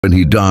When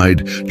he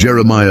died,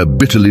 Jeremiah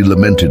bitterly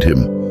lamented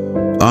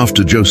him.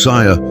 After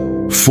Josiah,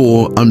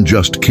 4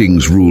 unjust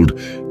kings ruled: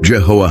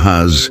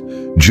 Jehoahaz,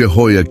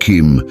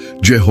 Jehoiakim,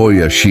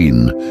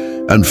 Jehoiachin,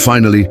 and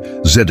finally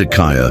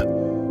Zedekiah,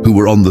 who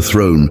were on the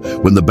throne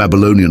when the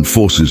Babylonian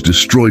forces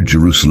destroyed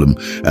Jerusalem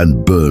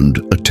and burned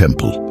a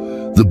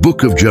temple. The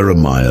book of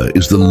Jeremiah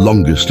is the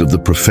longest of the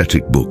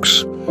prophetic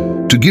books.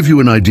 To give you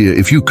an idea,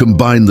 if you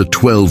combine the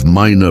 12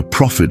 minor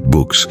prophet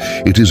books,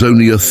 it is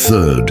only a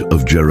third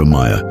of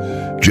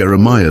Jeremiah.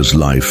 Jeremiah's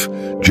life: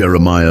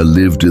 Jeremiah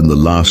lived in the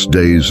last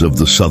days of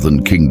the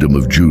southern kingdom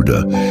of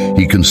Judah.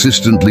 He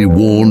consistently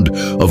warned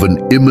of an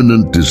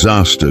imminent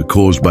disaster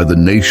caused by the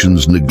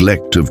nation's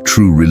neglect of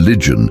true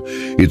religion,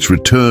 its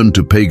return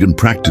to pagan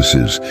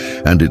practices,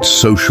 and its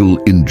social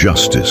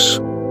injustice.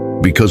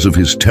 Because of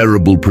his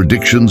terrible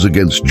predictions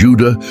against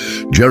Judah,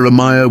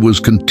 Jeremiah was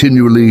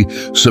continually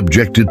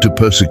subjected to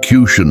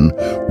persecution,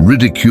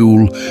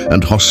 ridicule,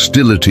 and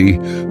hostility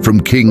from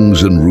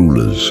kings and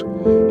rulers.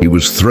 He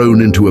was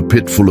thrown into a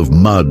pit full of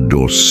mud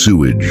or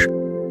sewage.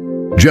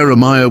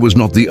 Jeremiah was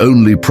not the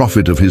only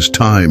prophet of his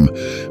time,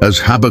 as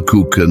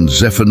Habakkuk and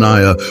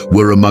Zephaniah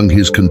were among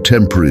his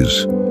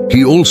contemporaries.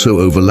 He also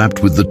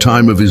overlapped with the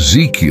time of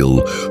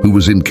Ezekiel, who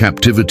was in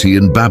captivity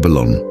in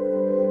Babylon.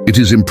 It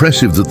is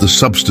impressive that the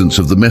substance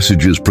of the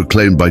messages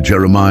proclaimed by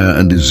Jeremiah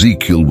and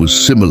Ezekiel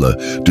was similar,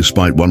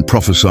 despite one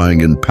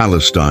prophesying in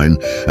Palestine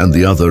and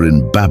the other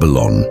in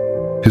Babylon.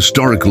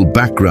 Historical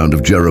background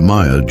of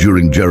Jeremiah: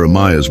 during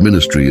Jeremiah's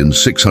ministry in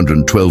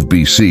 612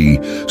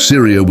 BC,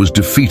 Syria was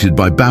defeated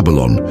by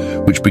Babylon,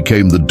 which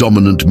became the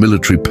dominant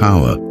military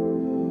power.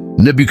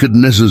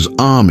 Nebuchadnezzar's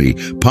army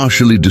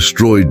partially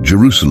destroyed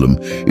Jerusalem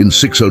in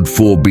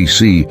 604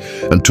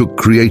 BC and took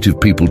creative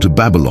people to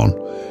Babylon.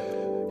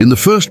 In the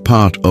first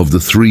part of the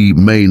 3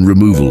 main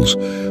removals,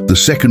 the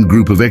second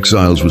group of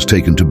exiles was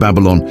taken to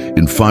Babylon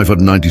in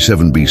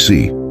 597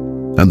 BC,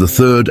 and the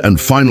third and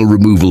final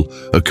removal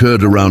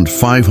occurred around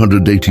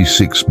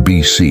 586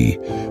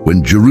 BC,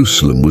 when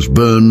Jerusalem was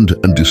burned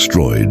and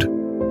destroyed.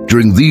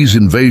 During these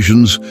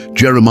invasions,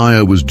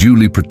 Jeremiah was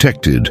duly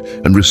protected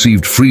and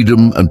received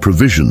freedom and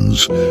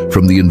provisions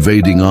from the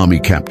invading army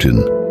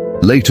captain.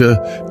 Later,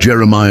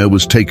 Jeremiah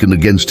was taken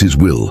against his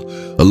will,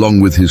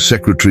 along with his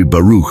secretary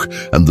Baruch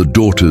and the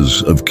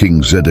daughters of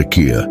King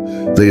Zedekiah.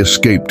 They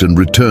escaped and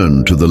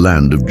returned to the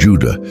land of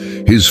Judah.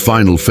 His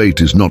final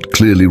fate is not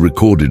clearly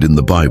recorded in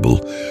the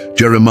Bible.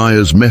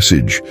 Jeremiah's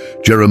message: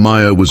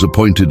 Jeremiah was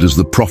appointed as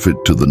the prophet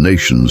to the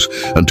nations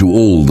and to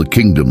all the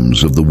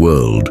kingdoms of the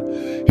world.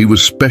 He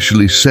was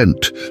specially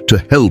sent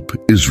to help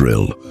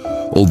Israel.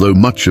 Although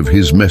much of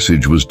his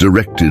message was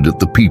directed at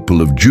the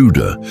people of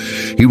Judah,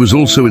 he was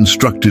also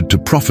instructed to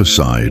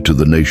prophesy to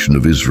the nation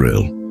of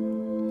Israel.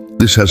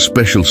 This has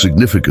special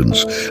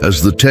significance,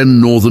 as the 10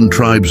 northern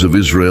tribes of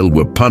Israel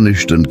were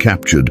punished and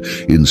captured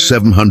in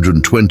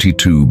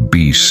 722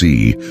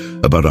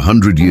 BC, about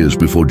 100 years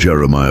before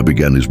Jeremiah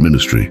began his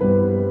ministry.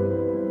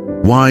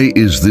 Why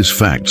is this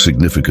fact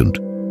significant?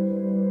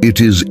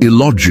 It is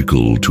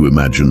illogical to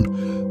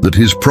imagine that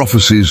his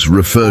prophecies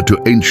refer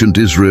to ancient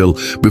Israel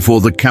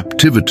before the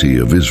captivity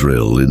of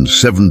Israel in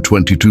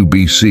 722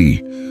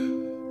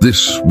 BC.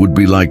 This would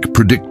be like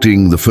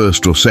predicting the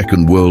First or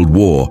Second World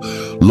War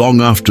long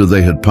after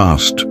they had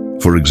passed.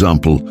 For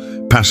example,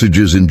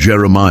 passages in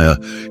Jeremiah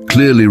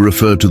clearly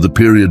refer to the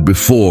period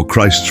before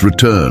Christ's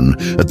return,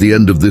 at the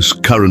end of this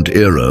current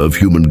era of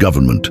human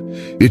government.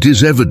 It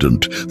is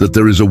evident that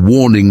there is a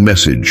warning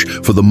message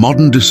for the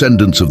modern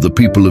descendants of the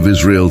people of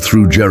Israel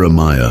through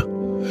Jeremiah.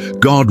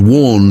 God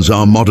warns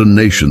our modern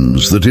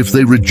nations that if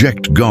they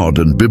reject God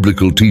and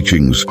biblical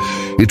teachings,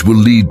 it will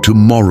lead to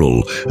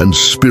moral and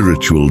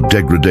spiritual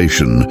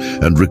degradation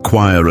and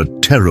require a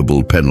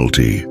terrible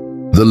penalty.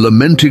 The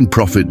lamenting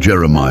prophet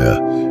Jeremiah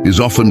is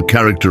often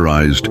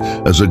characterized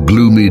as a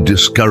gloomy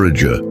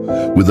discourager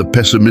with a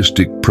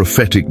pessimistic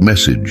prophetic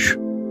message.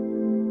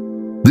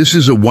 This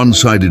is a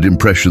one-sided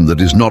impression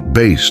that is not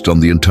based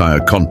on the entire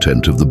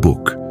content of the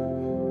book.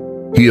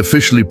 He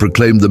officially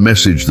proclaimed the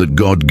message that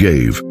God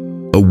gave: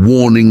 a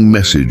warning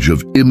message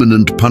of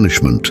imminent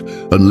punishment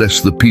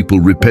unless the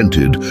people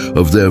repented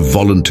of their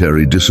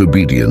voluntary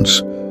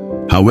disobedience.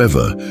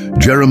 However,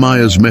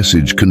 Jeremiah's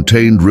message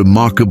contained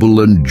remarkable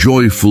and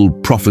joyful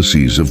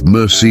prophecies of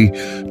mercy,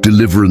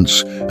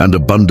 deliverance, and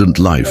abundant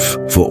life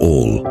for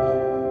all.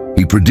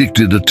 He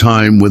predicted a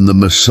time when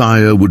the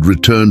Messiah would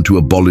return to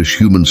abolish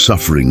human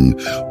suffering,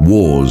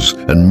 wars,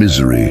 and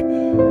misery.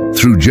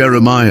 Through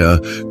Jeremiah,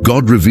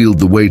 God revealed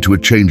the way to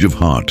a change of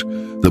heart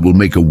that will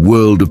make a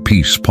world of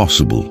peace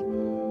possible.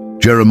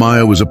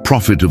 Jeremiah was a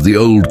prophet of the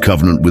Old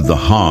Covenant with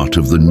the heart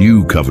of the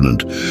New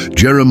Covenant.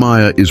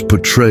 Jeremiah is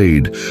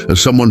portrayed as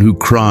someone who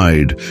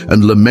cried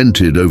and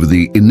lamented over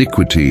the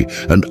iniquity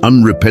and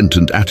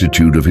unrepentant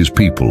attitude of his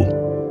people.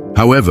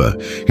 However,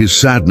 his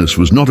sadness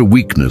was not a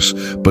weakness,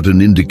 but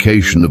an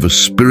indication of a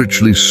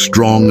spiritually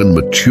strong and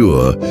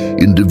mature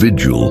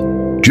individual.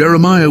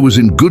 Jeremiah was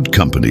in good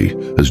company,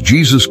 as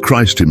Jesus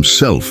Christ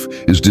himself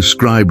is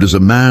described as a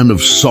man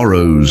of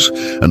sorrows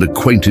and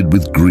acquainted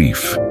with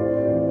grief.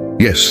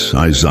 Yes,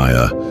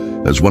 Isaiah,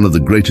 as one of the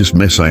greatest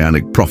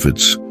messianic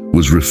prophets,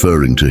 was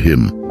referring to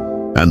him.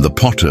 And the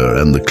potter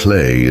and the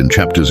clay in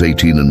chapters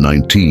 18 and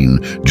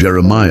 19,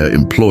 Jeremiah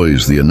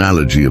employs the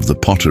analogy of the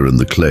potter and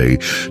the clay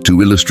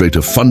to illustrate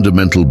a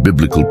fundamental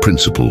biblical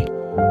principle.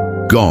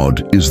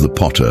 God is the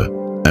potter,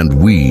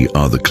 and we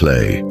are the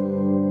clay.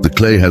 The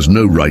clay has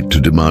no right to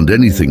demand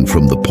anything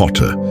from the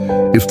potter.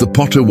 If the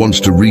potter wants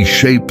to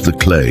reshape the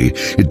clay,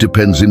 it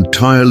depends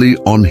entirely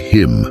on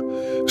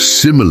him.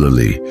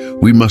 Similarly,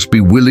 we must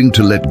be willing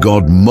to let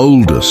God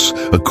mold us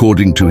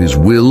according to his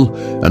will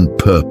and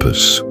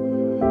purpose.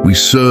 We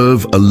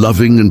serve a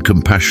loving and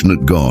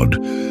compassionate God,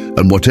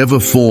 and whatever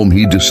form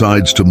he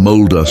decides to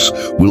mold us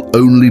will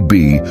only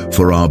be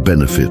for our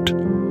benefit.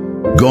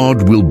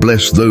 God will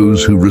bless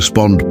those who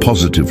respond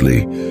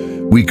positively.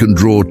 We can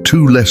draw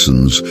two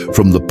lessons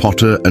from the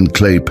potter and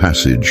clay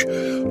passage.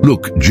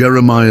 Look,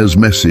 Jeremiah's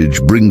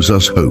message brings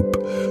us hope.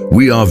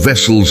 We are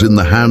vessels in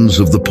the hands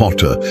of the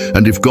potter,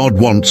 and if God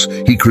wants,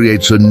 he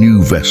creates a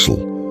new vessel.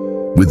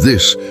 With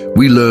this,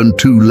 we learn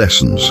two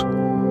lessons.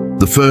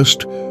 The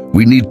first,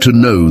 we need to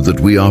know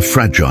that we are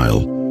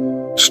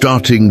fragile.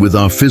 Starting with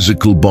our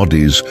physical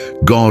bodies,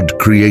 God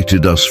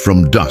created us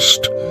from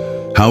dust.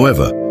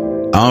 However,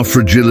 our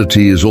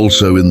fragility is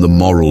also in the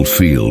moral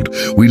field.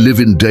 We live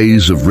in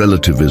days of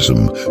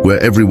relativism, where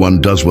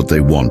everyone does what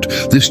they want.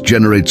 This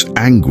generates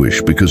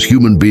anguish because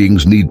human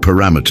beings need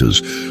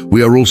parameters.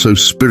 We are also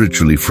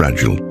spiritually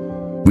fragile.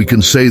 We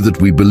can say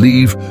that we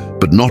believe,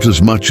 but not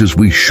as much as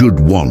we should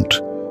want.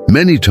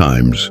 Many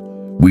times,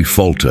 we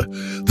falter.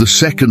 The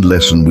second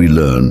lesson we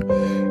learn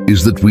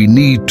is that we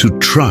need to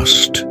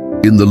trust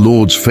in the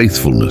Lord's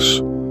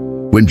faithfulness.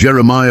 When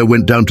Jeremiah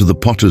went down to the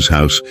potter's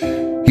house,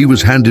 he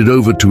was handed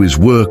over to his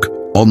work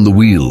on the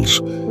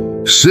wheels.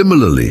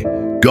 Similarly,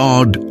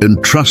 God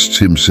entrusts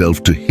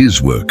himself to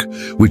his work,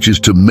 which is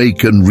to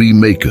make and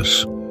remake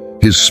us.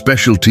 His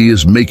specialty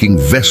is making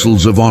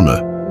vessels of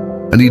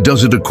honor, and he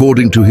does it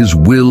according to his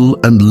will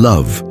and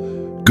love.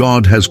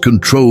 God has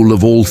control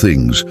of all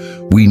things.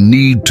 We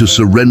need to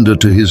surrender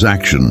to his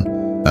action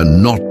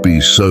and not be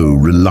so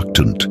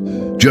reluctant.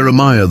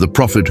 Jeremiah, the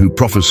prophet who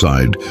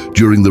prophesied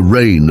during the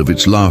reign of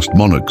its last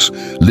monarchs,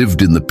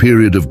 lived in the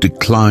period of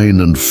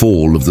decline and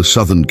fall of the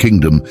southern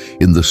kingdom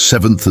in the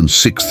 7th and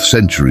 6th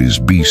centuries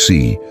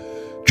BC.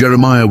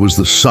 Jeremiah was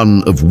the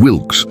son of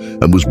Wilks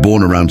and was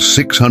born around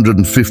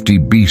 650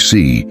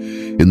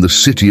 BC in the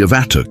city of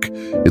Attuk,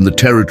 in the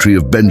territory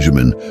of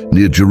Benjamin,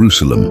 near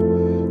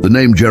Jerusalem. The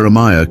name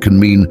Jeremiah can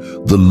mean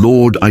 "the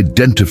Lord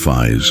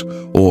identifies"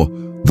 or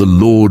 "the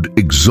Lord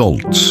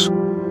exalts."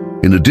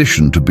 In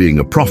addition to being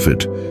a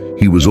prophet,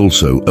 he was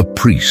also a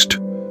priest.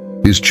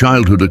 His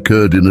childhood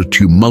occurred in a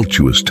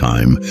tumultuous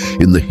time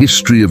in the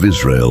history of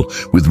Israel,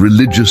 with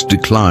religious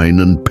decline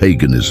and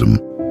paganism.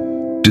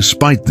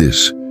 Despite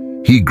this,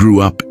 he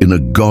grew up in a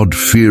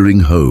God-fearing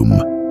home,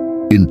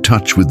 in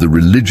touch with the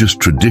religious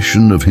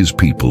tradition of his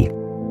people.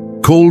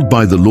 Called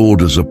by the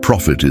Lord as a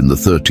prophet in the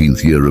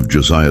 13th year of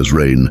Josiah's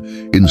reign,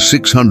 in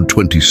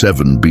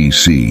 627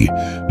 BC,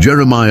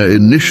 Jeremiah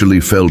initially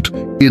felt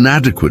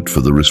inadequate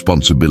for the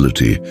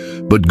responsibility,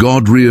 but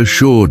God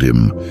reassured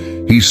him.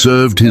 He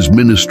served his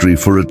ministry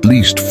for at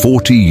least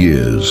 40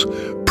 years,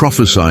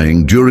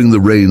 prophesying during the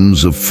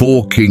reigns of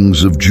 4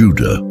 kings of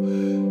Judah.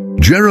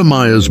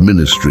 Jeremiah's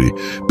ministry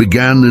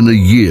began in a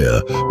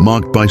year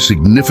marked by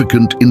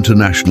significant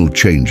international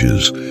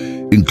changes,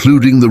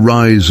 including the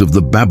rise of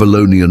the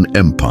Babylonian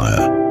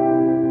Empire.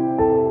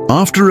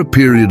 After a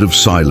period of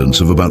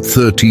silence of about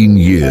 13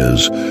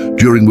 years,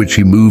 during which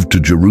he moved to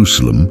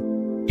Jerusalem,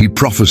 he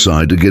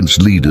prophesied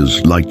against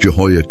leaders like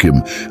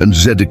Jehoiakim and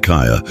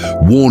Zedekiah,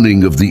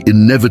 warning of the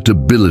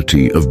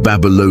inevitability of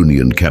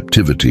Babylonian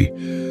captivity.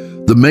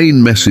 The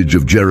main message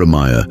of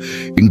Jeremiah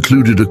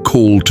included a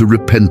call to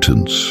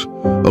repentance,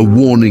 a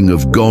warning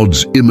of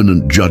God's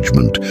imminent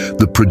judgment,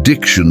 the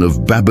prediction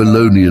of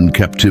Babylonian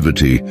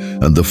captivity,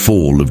 and the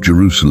fall of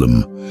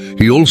Jerusalem.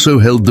 He also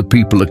held the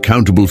people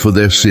accountable for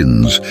their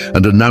sins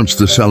and announced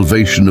the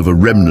salvation of a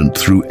remnant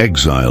through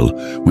exile,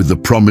 with the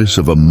promise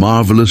of a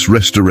marvelous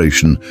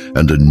restoration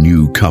and a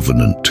new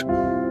covenant.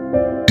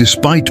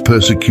 Despite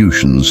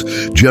persecutions,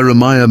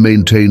 Jeremiah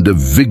maintained a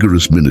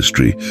vigorous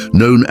ministry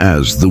known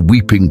as the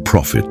Weeping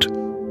Prophet.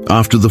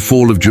 After the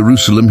fall of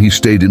Jerusalem, he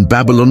stayed in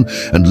Babylon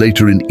and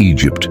later in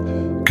Egypt,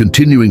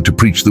 continuing to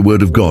preach the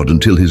word of God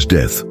until his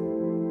death.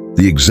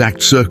 The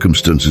exact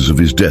circumstances of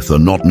his death are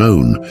not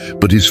known,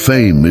 but his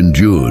fame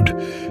endured,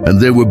 and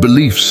there were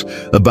beliefs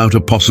about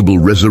a possible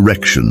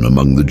resurrection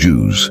among the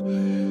Jews.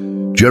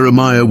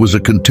 Jeremiah was a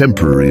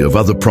contemporary of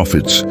other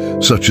prophets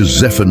such as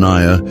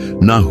Zephaniah,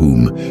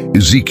 Nahum,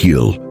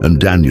 Ezekiel, and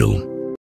Daniel.